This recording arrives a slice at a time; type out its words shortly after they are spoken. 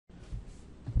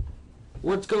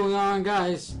What's going on,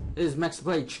 guys? This is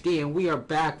MexPlay HD, and we are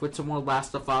back with some more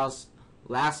Last of Us.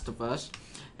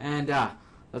 And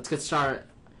let's get started.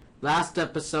 Last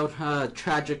episode,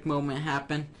 tragic moment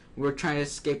happened. We were trying to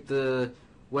escape the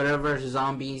whatever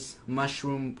zombies,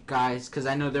 mushroom guys, because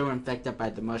I know they were infected by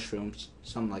the mushrooms,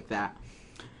 something like that.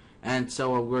 And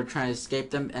so we were trying to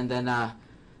escape them, and then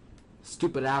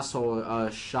stupid asshole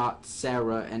shot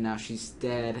Sarah, and now she's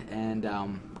dead.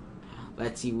 And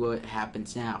let's see what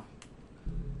happens now.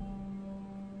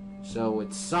 So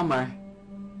it's summer,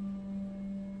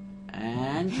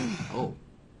 and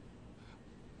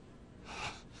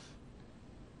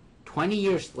 20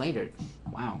 years later.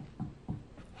 Wow,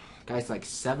 guy's like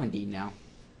 70 now.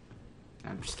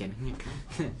 I'm just kidding.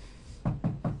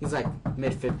 He's like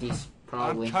mid-50s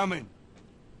probably. I'm coming.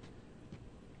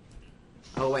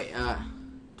 Oh wait,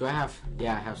 do I have?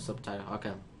 Yeah, I have subtitle.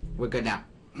 Okay, we're good now.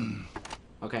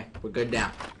 Okay, we're good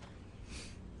now.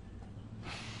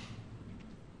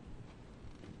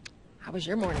 How was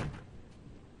your morning?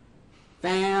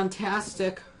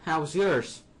 Fantastic. How was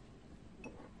yours?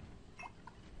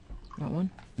 Want one?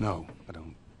 No, I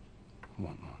don't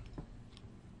want one.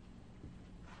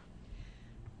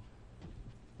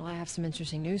 Well, I have some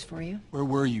interesting news for you. Where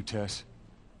were you, Tess?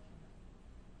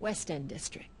 West End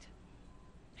District.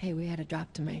 Hey, we had a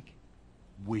drop to make.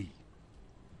 We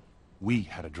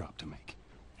had a drop to make.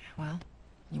 Well,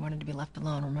 you wanted to be left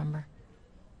alone, remember?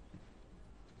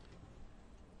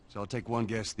 So I'll take one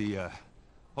guess. The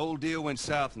whole deal went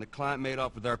south and the client made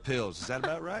off with our pills. Is that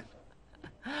about right?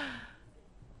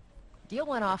 Deal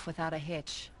went off without a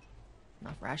hitch.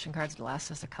 Enough ration cards to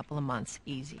last us a couple of months,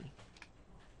 easy.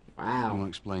 You Wow. want to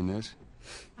explain this?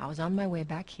 I was on my way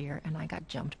back here, and I got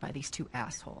jumped by these two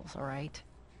assholes, all right?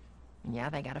 And yeah,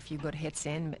 they got a few good hits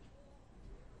in, but...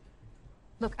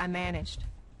 Look, I managed.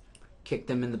 Kicked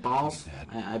them in the balls?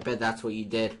 I bet that's what you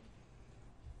did.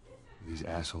 Are these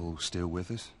assholes still with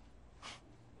us?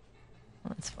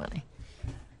 Well, that's funny.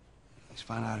 Let's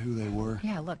find out who they were.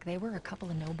 Yeah, look, they were a couple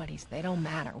of nobodies. They don't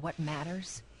matter. What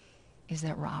matters is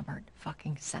that Robert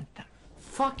fucking sent them.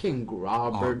 Fucking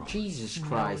Robert, Oh. Jesus He knows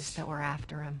Christ. that we're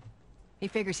after him. He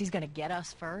figures he's gonna get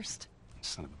us first.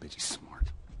 Son of a bitch, he's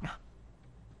smart. No.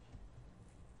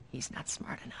 He's not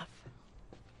smart enough.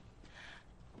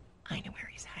 I know where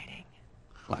he's hiding.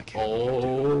 Like him.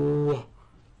 Oh,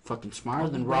 fucking smarter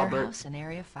than Robert. Warehouse in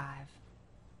Area 5.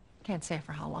 Can't say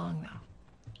for how long, though.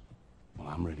 Well,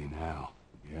 I'm ready now.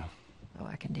 Yeah? Oh,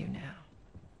 I can do now.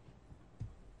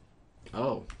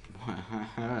 Oh,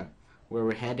 where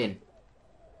we're heading.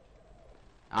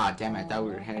 Ah, damn it, I thought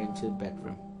we were heading to the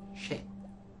bedroom. Shit.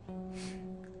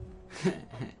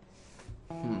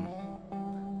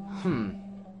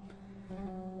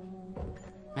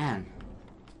 Man,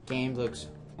 game looks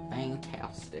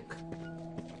fantastic.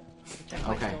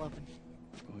 Okay. Still open.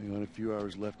 Only got a few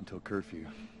hours left until curfew.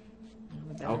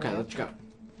 We better Okay, hurry let's up.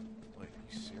 go. Wait,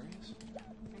 are you serious?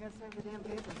 I gotta serve the damn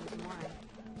papers this morning.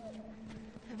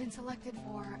 I've been selected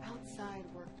for outside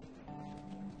work.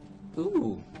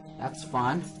 Ooh, that's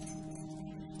fun.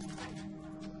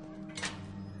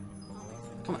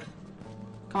 Come on.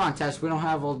 Come on, Tess, we don't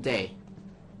have all day.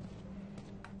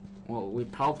 Well, we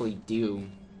probably do.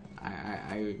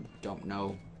 I don't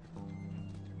know.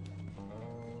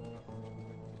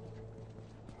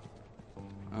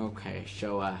 Okay,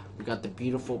 so, we got the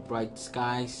beautiful bright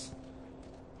skies.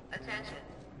 Attention.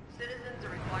 Citizens are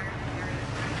required to carry a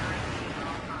certain ID at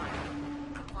all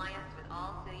times. Compliance with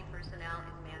all city personnel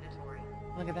is mandatory.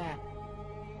 Look at that.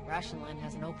 Ration line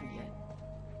hasn't opened yet.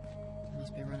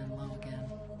 Must be running low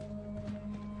again.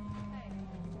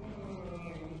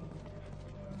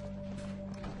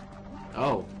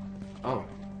 Oh. Oh.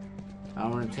 I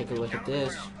want to take a look at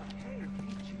this.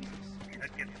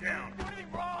 Get down.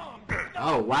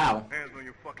 Oh, wow. Hands on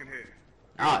your fucking head.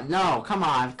 Oh, no, come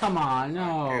on,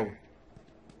 no.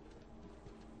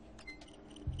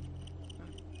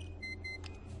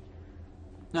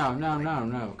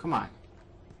 No, come on.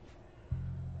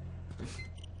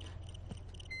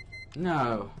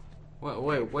 No.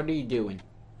 Wait, what are you doing?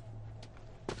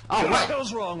 Oh, What the what?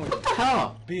 hell's wrong with you?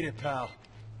 Hell, Beat it, pal.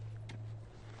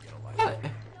 what?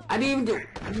 I didn't even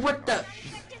do, what the?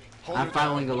 I'm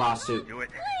filing a lawsuit. Do it.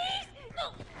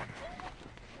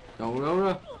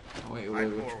 No. Wait.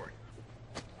 Forward.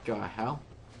 The hell?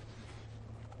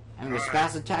 Having a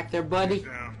spaz attack there, buddy?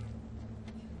 Down.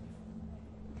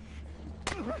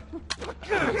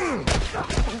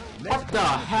 What the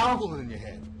hell? Bullet in your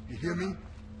head. You hear me?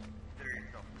 Clear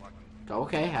yourself, fucking.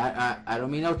 Okay, I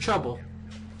don't mean no trouble.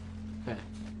 Okay.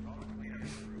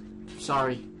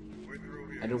 Sorry. We're through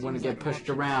here. I didn't want to get pushed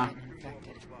around.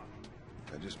 Infected.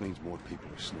 That just means more people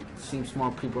are sneaking. Seems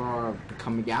more people are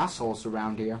becoming assholes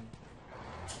around here.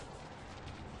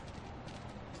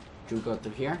 Do we go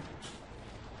through here?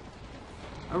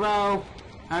 Hello,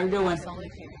 how you doing? Okay.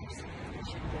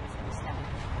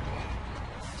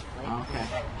 Alright,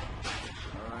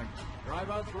 drive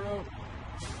on through.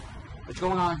 What's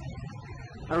going on?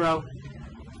 Hello.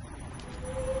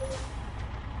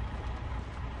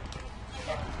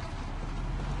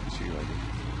 See you later.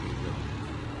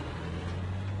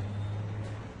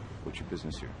 What's your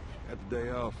business here? Got the day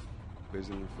off.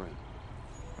 Visiting a friend.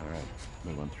 Alright,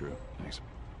 move on through. Thanks.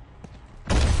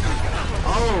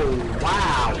 Oh,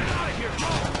 wow.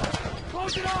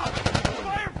 Close it up!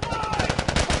 Firefly!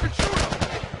 Fucking shoot 'em!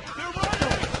 They're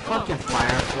running! Fucking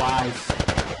fireflies.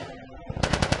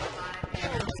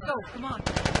 Let's go, come on.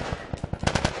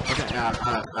 Okay,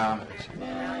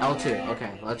 L2.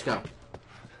 Okay, let's go.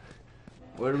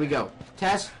 Where do we go?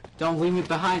 Tess, don't leave me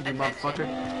behind, you motherfucker.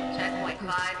 Checkpoint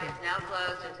 5 is now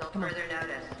closed until further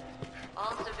notice.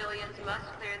 All civilians must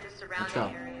clear the Let's surrounding go.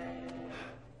 area.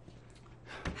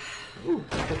 Ooh,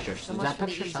 pictures. So Is much that for the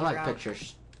pictures? easy I like route.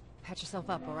 pictures. Patch yourself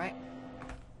up, alright?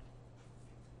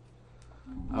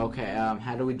 Okay,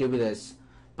 how do we do this?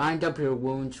 Bind up your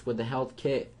wounds with the health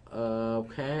kit.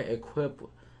 Okay, equip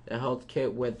the health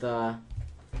kit with, okay.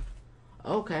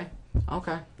 I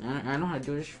know how to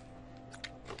do this.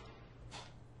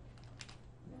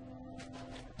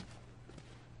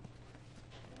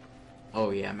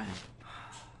 Oh, yeah, man.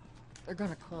 They're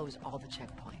gonna close all the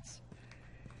checkpoints.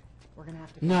 We're gonna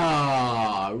have to...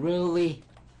 No, really?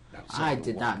 Now, I second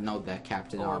did one. not know that,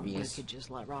 Captain Or we Obvious. could just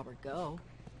let Robert go.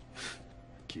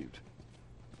 Cute.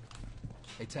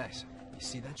 Hey, Tess, you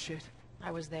see that shit?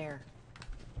 I was there.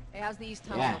 Hey, how's the east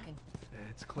tunnel Yeah. looking?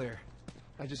 It's clear.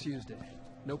 I just used it.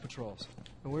 No patrols.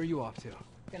 And where are you off to?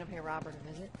 Gonna pay Robert a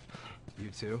visit? You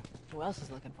too? Who else is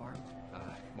looking for him?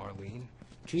 Marlene?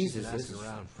 Jesus, been this asking is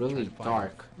around, really trying to find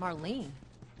dark. Marlene. It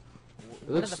What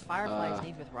do looks the Fireflies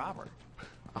need with Robert?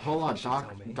 a whole lot She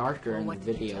told me. darker Well, in the what did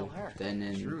you video tell her? than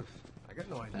in Truth. I got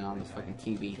no idea. than on the fucking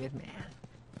TV. Good man.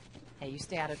 Hey, you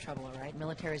stay out of trouble, alright?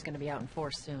 Military's gonna be out in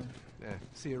force soon. Yeah,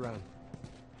 see you around.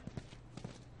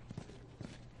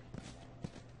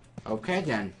 Okay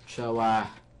then, so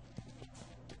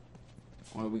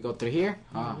when we go through here?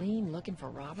 Marlene looking for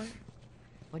Robert?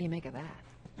 What do you make of that?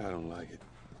 I don't like it.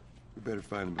 We better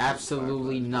find him.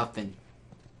 Absolutely nothing.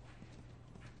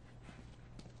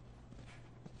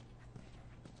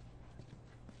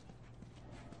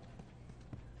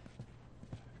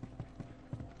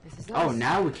 This is Oh, us.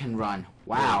 now we can run.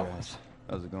 Wow. Hey, guys.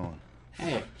 How's it going?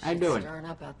 Hey, how you Shit's doing? stirring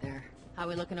up out there. How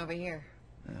we looking over here?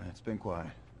 It's been quiet.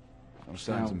 No Just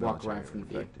signs gonna of walk military right from the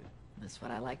view. infected. That's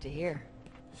what I like to hear.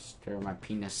 Stir my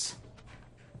penis.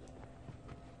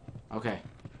 Okay.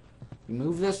 You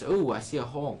move this? Ooh, I see a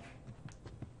hole.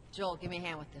 Joel, give me a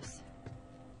hand with this.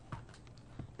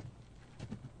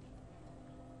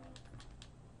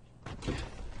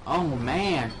 Oh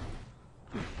man.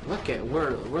 Look at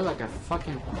we're like a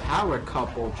fucking power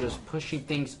couple just pushing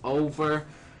things over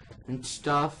and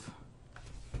stuff.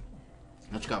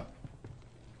 Let's go.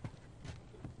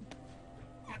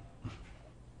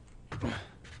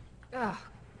 Oh,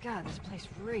 God, this place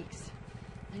reeks.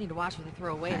 I need to watch what they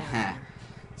throw away down there.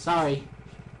 Sorry.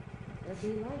 It'll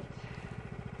be late.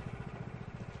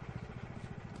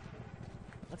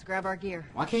 Let's grab our gear.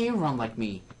 Why can't you run like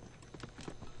me?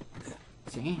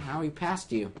 See, how we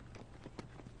passed you.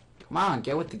 Come on,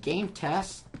 get with the game,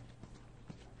 Tess.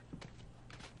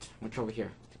 What's over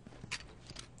here?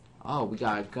 Oh, we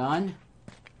got a gun.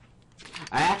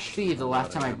 I actually, the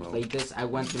last time I played this, I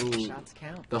went through Shots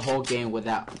count. the whole game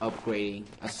without upgrading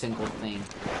a single thing.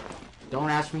 Don't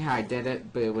ask me how I did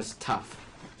it, but it was tough.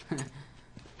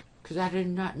 Because I did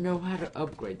not know how to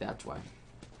upgrade, that's why.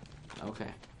 Okay.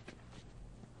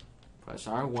 Press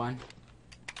R1.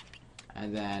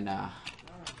 And then, oh.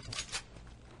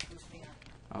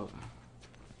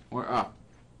 Or up.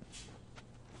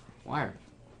 Where?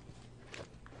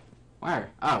 Where?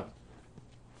 Oh.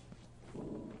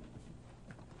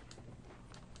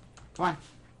 Come on.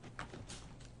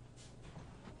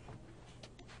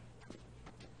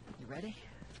 You ready?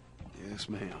 Yes,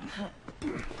 ma'am.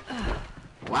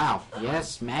 Wow.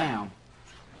 Yes, ma'am.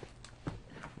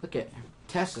 Look at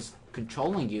Tess is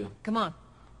controlling you. Come on.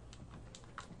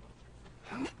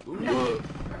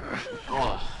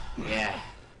 Oh, yeah.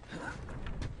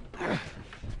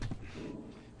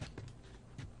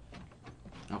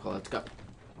 Okay, let's go.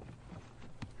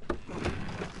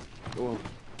 Go on.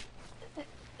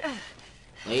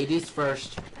 Ladies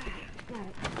first.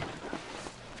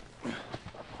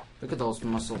 Look at those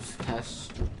muscles, Tess.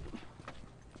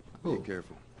 Be Ooh,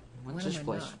 careful. When What's this am I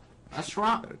place? not? That's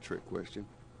wrong. Got a trick question.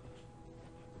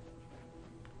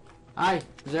 Hi,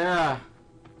 is there a...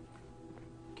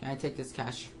 Can I take this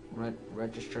cash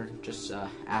register? Just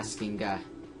asking,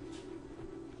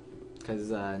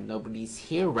 because nobody's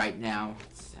here right now,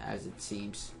 as it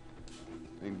seems.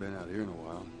 Ain't been out here in a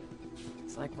while.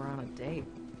 It's like we're on a date.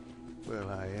 Well,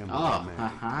 I am a Oh, man.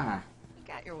 haha. You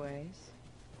got your ways.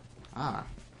 Ah.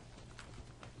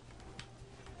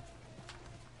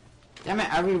 Damn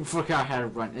it, I really forgot how to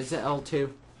run. Is it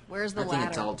L2? Where's the I think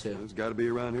it's ladder? L2. It's got to be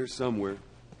around here somewhere.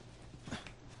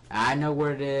 I know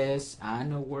where it is. I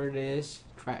know where it is.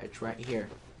 It's right here.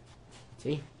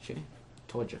 See?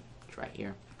 Told you. It's right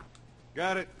here.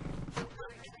 Got it.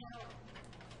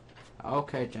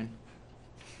 Okay, Jen.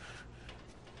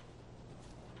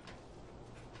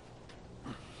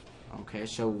 Okay,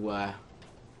 so,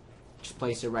 just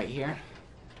place it right here.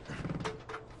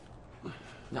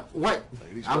 No, what?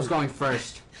 Ladies I was first. going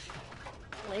first.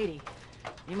 Lady,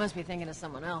 you must be thinking of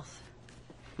someone else.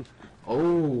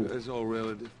 Oh, That's all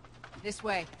relative. This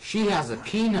way. she has a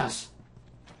penis.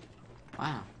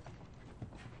 Wow.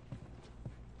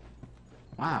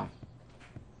 Wow.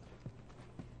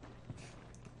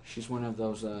 She's one of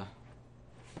those, Down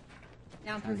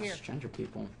through here. transgender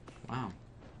people. Wow.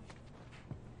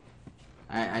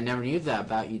 I never knew that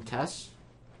about you, Tess.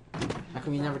 How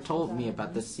come you never told me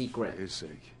about this For secret? his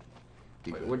sake.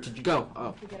 Where did you go? Oh,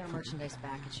 If we get our merchandise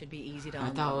back, it should be easy to I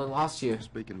unload. thought I lost you.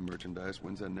 Speaking of merchandise,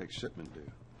 when's that next shipment due?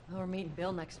 Well, we're meeting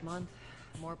Bill next month.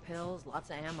 More pills, lots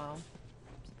of ammo.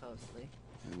 Supposedly.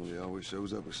 Emily always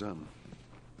shows up with something.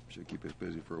 Should keep us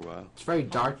busy for a while. It's very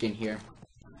dark in here.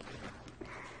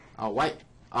 Oh, what?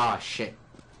 Oh, shit.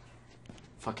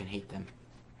 Fucking hate them.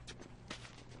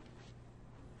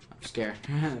 I'm scared.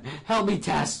 Help me,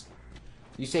 Tess!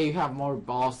 You say you have more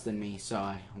balls than me,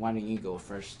 so why don't you go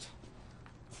first?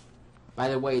 By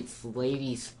the way, it's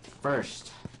ladies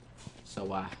first.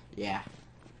 So, yeah.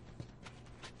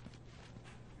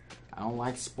 I don't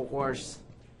like spores.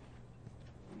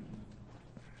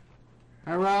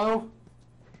 Hello?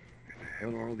 Where the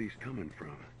hell are all these coming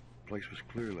from? Place was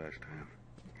clear last time.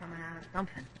 Coming out of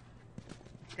something.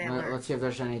 Stay Well, alert. let's see if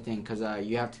there's anything, because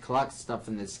you have to collect stuff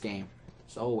in this game.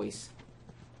 As always.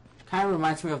 Kind of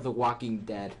reminds me of The Walking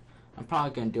Dead. I'm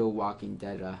probably going to do a Walking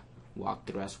Dead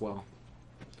walkthrough as well.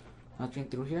 Nothing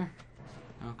through here?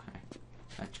 Okay.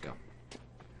 Let's go.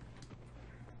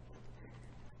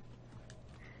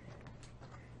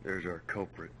 There's our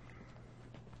culprit.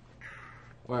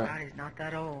 Where? Body's not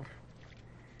that old.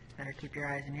 Better keep your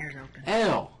eyes and ears open.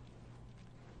 Ew!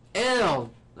 Ew!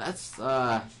 That's,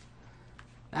 that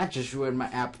just ruined my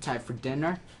appetite for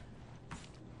dinner.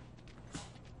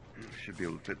 Should be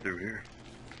able to fit through here.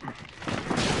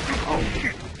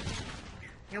 Oh,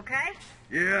 You okay?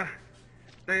 Yeah.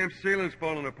 Damn ceiling's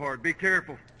falling apart. Be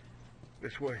careful.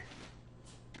 This way.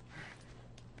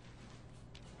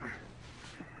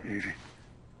 Easy.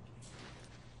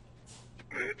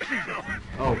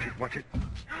 oh, Watch it.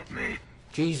 Help me.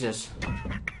 Jesus.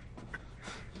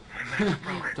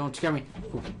 Don't scare me.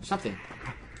 Ooh, something.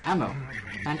 Ammo.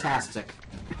 Fantastic.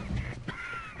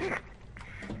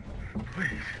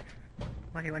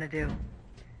 What do you want to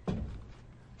do?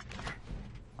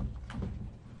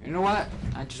 You know what?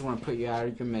 I just want to put you out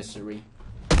of your misery.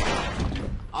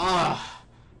 Ah,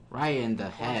 right in the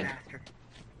head. Bastard.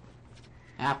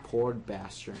 That poor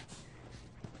bastard.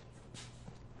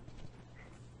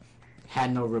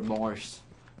 Had no remorse.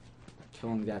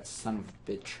 Killing that son of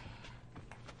a bitch.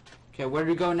 Okay, where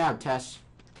do we go now, Tess?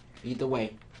 Either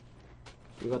way.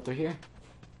 Do we go through here?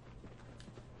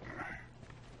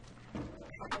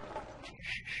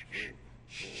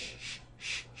 Shh.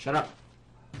 Shut up.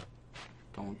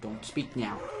 Don't speak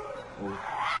now. Oh.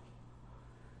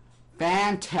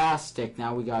 Fantastic.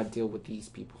 Now we gotta deal with these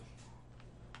people.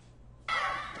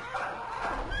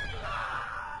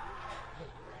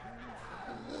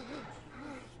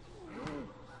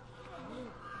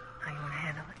 How you want to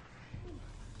handle it?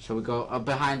 So we go up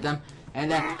behind them,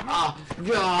 and then,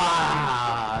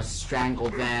 strangle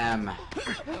them.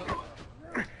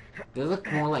 They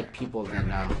look more like people than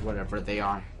whatever they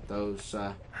are. Those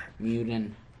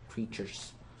mutant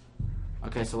creatures.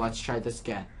 Okay, so let's try this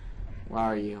again. Where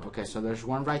are you? Okay, so there's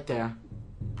one right there.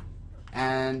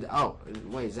 And, oh,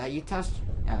 wait, is that you, Tess?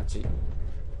 Yeah, that's you.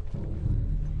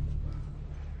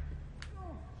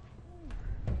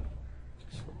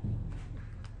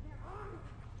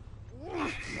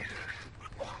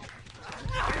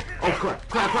 Oh, crap.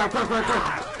 No.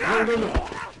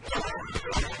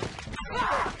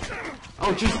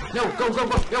 Oh, jeez. No,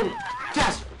 go. Yo,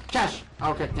 Tess.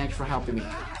 Okay, thanks for helping me.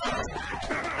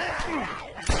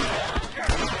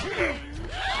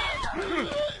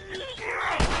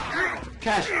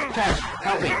 Cash,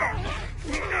 help me.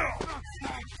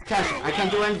 Cash, I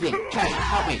can't do anything. Cash,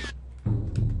 help me.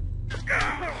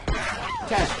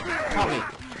 Cash, help me.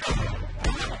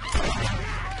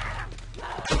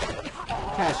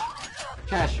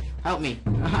 Cash, help me.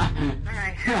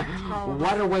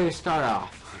 What a way to start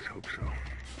off. Let's hope so.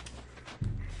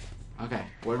 Okay,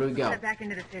 where do we go? Head back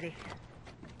into the city.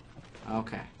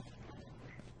 Okay.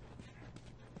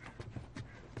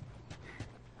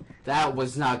 That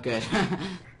was not good.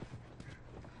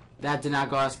 That did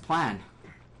not go as planned.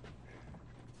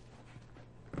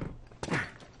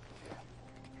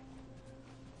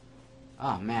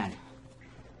 Oh man.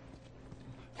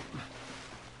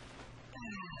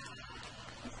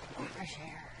 Fresh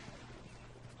air.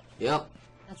 Yep.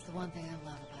 That's the one thing I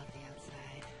love about the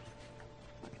outside.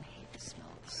 I fucking hate the smell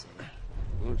of the city.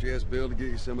 Why don't you ask Bill to get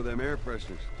you some of them air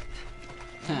fresheners?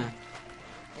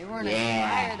 They weren't on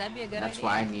Yeah. fire, that'd be a good That's idea.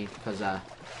 what I need, because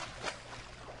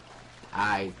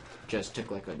I just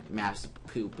took like a massive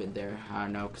poop in there. I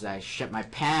don't know, because I shit my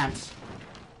pants.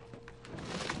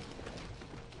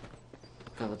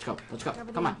 Okay, let's go.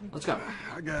 Come on, let's go.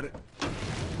 I got it.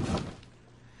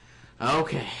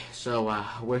 Okay, so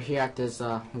we're here at this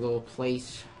little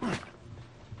place.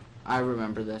 I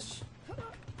remember this.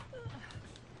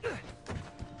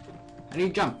 How do you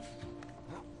jump?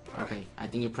 Okay, I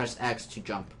think you press X to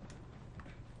jump.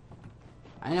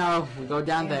 I know, we go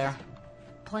down there.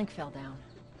 Plank fell down.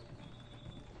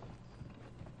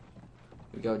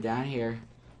 We go down here.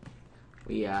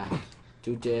 We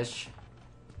do this.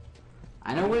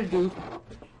 I know what to do.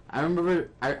 I remember.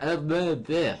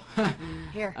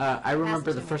 Here. I remember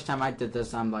pass it the to first time I did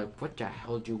this. I'm like, what the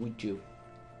hell do we do?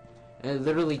 And it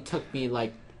literally took me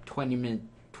like 20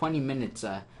 minutes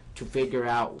to figure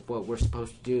out what we're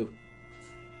supposed to do.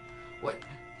 What?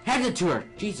 Hand it to her,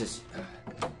 Jesus.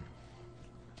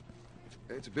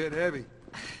 It's a bit heavy.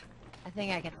 I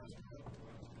think I can.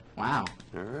 Wow,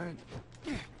 All right.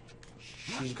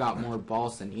 she's got more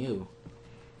balls than you.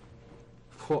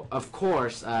 Of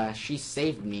course, she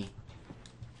saved me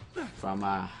from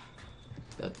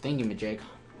the thingamajig,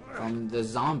 from the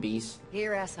zombies. Get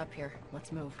your ass up here.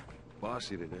 Let's move.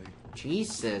 Bossy today.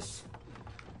 Jesus,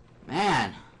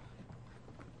 man,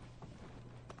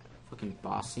 fucking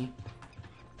bossy.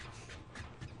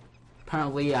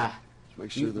 Apparently,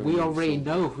 Make sure they're we not already so-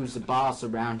 know who's the boss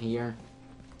around here.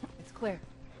 It's clear.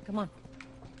 Come on.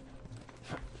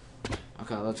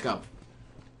 Okay, let's go.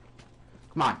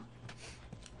 Come on,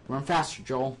 run faster,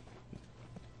 Joel.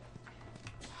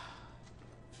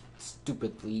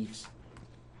 Stupid leaves.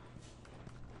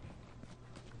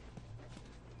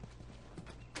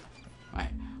 Right.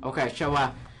 Okay, so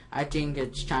I think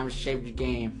it's time to save the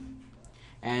game.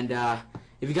 And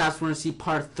if you guys want to see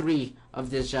part 3 of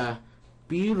this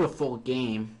beautiful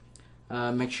game,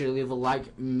 make sure to leave a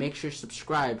like, make sure to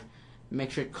subscribe,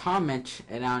 make sure to comment,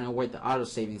 and I don't know where the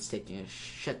autosaving is taking a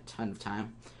shit ton of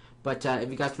time. But if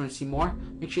you guys want to see more,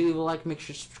 make sure to leave a like, make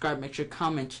sure to subscribe, make sure to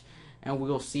comment, and we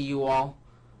will see you all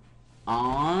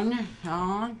on,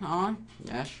 I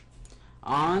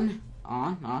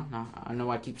don't know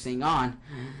why I keep saying on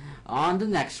the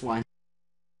next one.